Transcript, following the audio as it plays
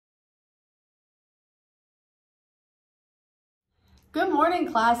Good morning,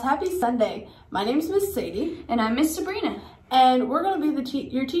 class. Happy Sunday. My name is Miss Sadie. And I'm Miss Sabrina. And we're going to be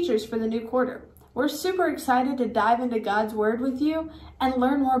your teachers for the new quarter. We're super excited to dive into God's Word with you and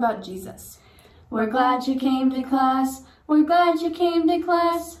learn more about Jesus. We're glad you came to class. We're glad you came to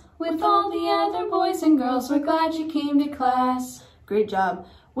class. With all the other boys and girls, we're glad you came to class. Great job.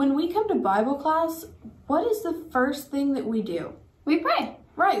 When we come to Bible class, what is the first thing that we do? We pray.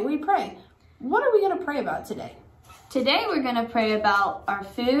 Right, we pray. What are we going to pray about today? Today we're going to pray about our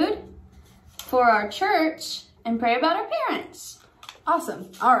food, for our church, and pray about our parents.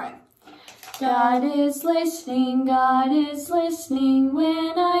 Awesome. All right. God is listening when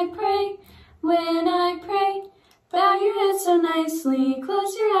I pray, when I pray. Bow your head so nicely,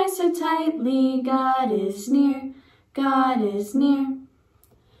 close your eyes so tightly. God is near, God is near.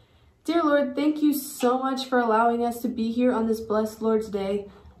 Dear Lord, thank you so much for allowing us to be here on this blessed Lord's Day.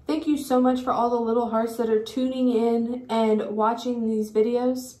 Thank you so much for all the little hearts that are tuning in and watching these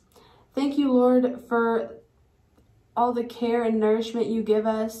videos. Thank you, Lord, for all the care and nourishment you give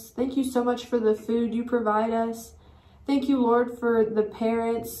us. Thank you so much for the food you provide us. Thank you, Lord, for the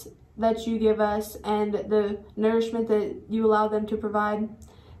parents that you give us and the nourishment that you allow them to provide.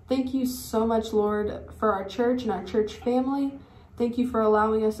 Thank you so much, Lord, for our church and our church family. Thank you for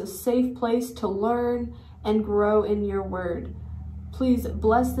allowing us a safe place to learn and grow in your word. Please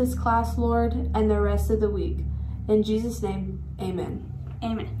bless this class, Lord, and the rest of the week. In Jesus' name, amen.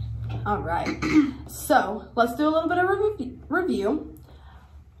 Amen. All right. So let's do a little bit of review.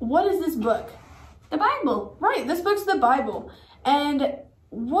 What is this book? The Bible. Right, this book's the Bible. And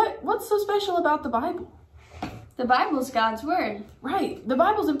what's so special about the Bible? The Bible's God's word. Right, the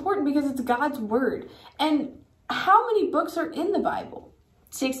Bible's important because it's God's word. And how many books are in the Bible?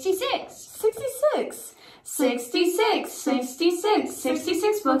 66. 66.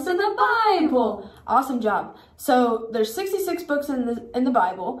 66 books in the Bible. Awesome job. So there's 66 books in the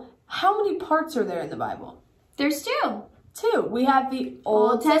Bible. How many parts are there in the Bible? There's two. Two. We have the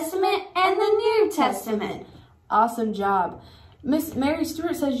Old Testament and the New Testament. Awesome job. Miss Mary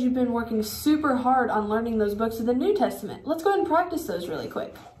Stewart says you've been working super hard on learning those books of the New Testament. Let's go ahead and practice those really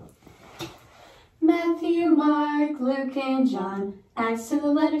quick. Matthew, Mark, Luke, and John. Acts to the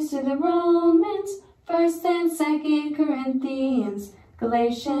letters to the Romans. 1st and 2nd Corinthians.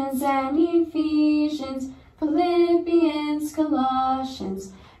 Galatians and Ephesians. Philippians,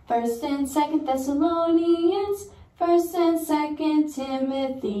 Colossians. 1st and 2nd Thessalonians. 1st and 2nd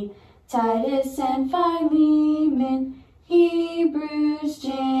Timothy. Titus and Philemon. Hebrews,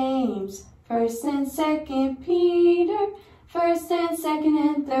 James. 1st and 2nd Peter. 1st and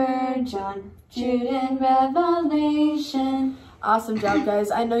 2nd and 3rd John. Jude and Revelation. Awesome job, guys.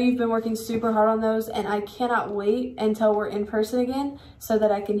 I know you've been working super hard on those, and I cannot wait until we're in person again so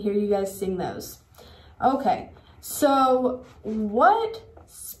that I can hear you guys sing those. Okay, so what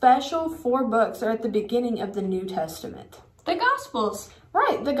special 4 books are at the beginning of the New Testament? The Gospels.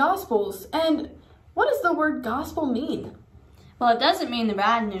 Right, the Gospels. And what does the word gospel mean? Well, it doesn't mean the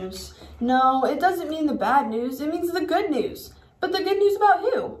bad news. No, it doesn't mean the bad news. It means the good news. But the good news about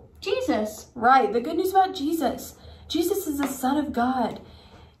who? Jesus. Right, the good news about Jesus. Jesus is the Son of God.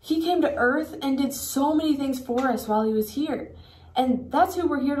 He came to earth and did so many things for us while he was here. And that's who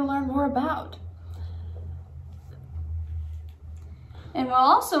we're here to learn more about. And we'll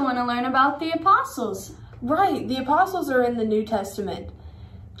also want to learn about the apostles. Right, the apostles are in the New Testament.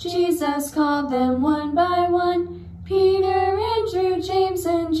 Jesus called them one by one. Peter, Andrew, James,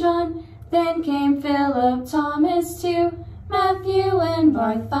 and John. Then came Philip, Thomas too. Matthew and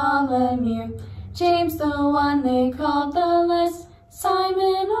Bartholomew. James, the one they called the less.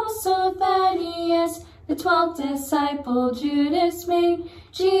 Simon, also Thaddeus. The 12th disciple Judas made.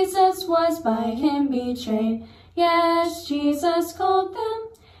 Jesus was by him betrayed. Yes, Jesus called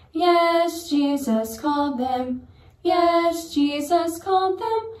them. Yes, Jesus called them. Yes, Jesus called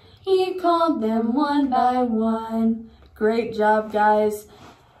them. He called them one by one. Great job, guys.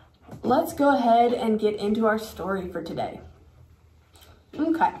 Let's go ahead and get into our story for today.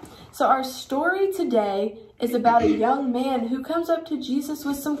 Okay, so our story today is about a young man who comes up to Jesus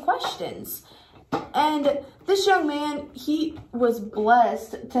with some questions. And this young man, he was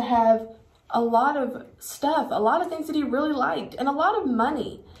blessed to have a lot of stuff, a lot of things that he really liked, and a lot of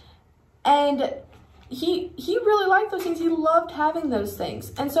money. And he really liked those things. He loved having those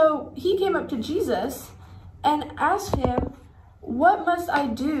things. And so he came up to Jesus and asked him, "What must I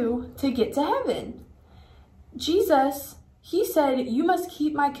do to get to heaven?" Jesus, he said, "You must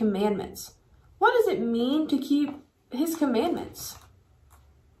keep my commandments." What does it mean to keep his commandments?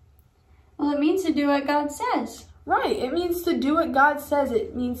 Well, it means to do what God says. Right, it means to do what God says.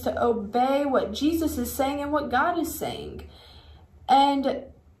 It means to obey what Jesus is saying and what God is saying. And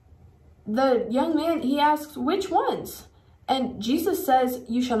the young man, he asks, which ones? And Jesus says,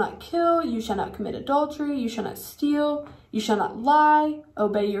 you shall not kill, you shall not commit adultery, you shall not steal, you shall not lie,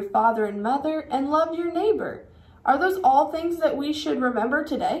 obey your father and mother, and love your neighbor. Are those all things that we should remember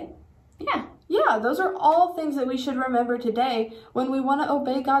today? Yeah. Yeah, those are all things that we should remember today when we want to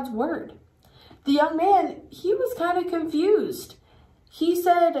obey God's word. The young man, he was kind of confused. He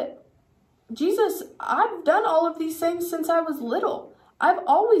said, Jesus, I've done all of these things since I was little. I've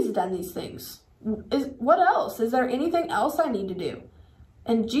always done these things. What else? Is there anything else I need to do?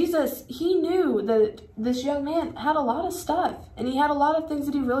 And Jesus, he knew that this young man had a lot of stuff, and he had a lot of things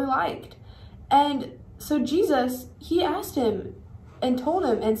that he really liked. And so Jesus, he asked him and told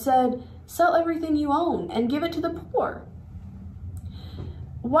him and said, sell everything you own and give it to the poor.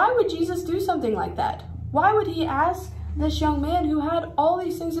 Why would Jesus do something like that? Why would he ask this young man who had all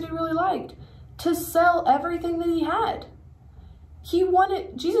these things that he really liked to sell everything that he had?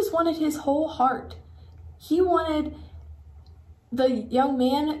 Jesus wanted his whole heart. He wanted the young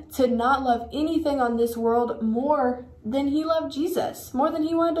man to not love anything on this world more than he loved Jesus, more than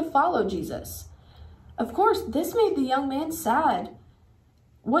he wanted to follow Jesus. Of course, this made the young man sad.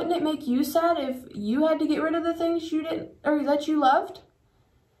 Wouldn't it make you sad if you had to get rid of the things you didn't, or that you loved?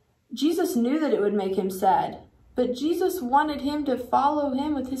 Jesus knew that it would make him sad, but Jesus wanted him to follow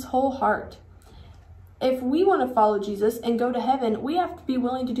him with his whole heart. If we want to follow Jesus and go to heaven, we have to be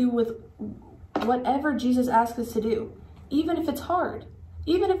willing to do with whatever Jesus asks us to do, even if it's hard,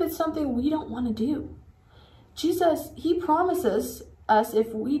 even if it's something we don't want to do. Jesus, he promises us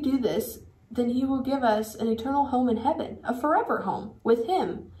if we do this, then he will give us an eternal home in heaven, a forever home with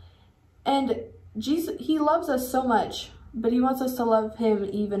him. And Jesus, he loves us so much, but he wants us to love him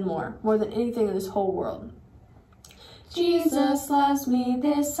even more than anything in this whole world. Jesus loves me,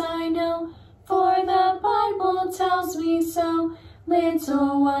 this I know, for the Bible tells me so.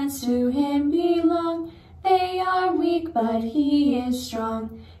 Little ones to him belong. They are weak, but he is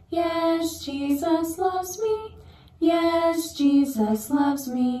strong. Yes, Jesus loves me. Yes, Jesus loves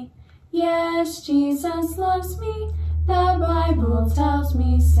me. Yes, Jesus loves me. The Bible tells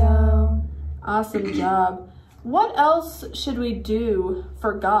me so. Awesome job. What else should we do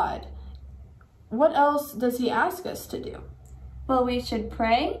for God? What else does he ask us to do? Well, we should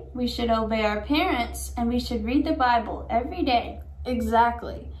pray, we should obey our parents, and we should read the Bible every day.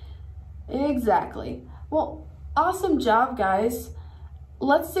 Exactly. Well, awesome job, guys.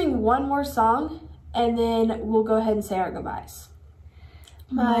 Let's sing one more song, and then we'll go ahead and say our goodbyes.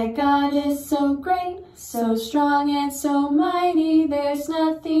 My God is so great, so strong and so mighty, there's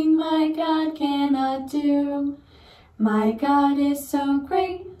nothing my God cannot do. My God is so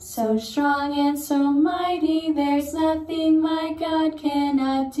great, so strong and so mighty, there's nothing my God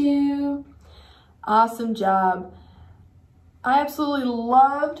cannot do. Awesome job. I absolutely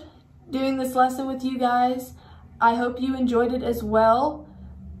loved doing this lesson with you guys. I hope you enjoyed it as well.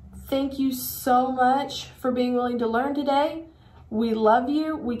 Thank you so much for being willing to learn today. We love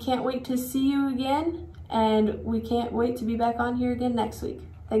you. We can't wait to see you again, and we can't wait to be back on here again next week.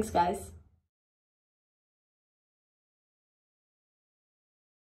 Thanks, guys.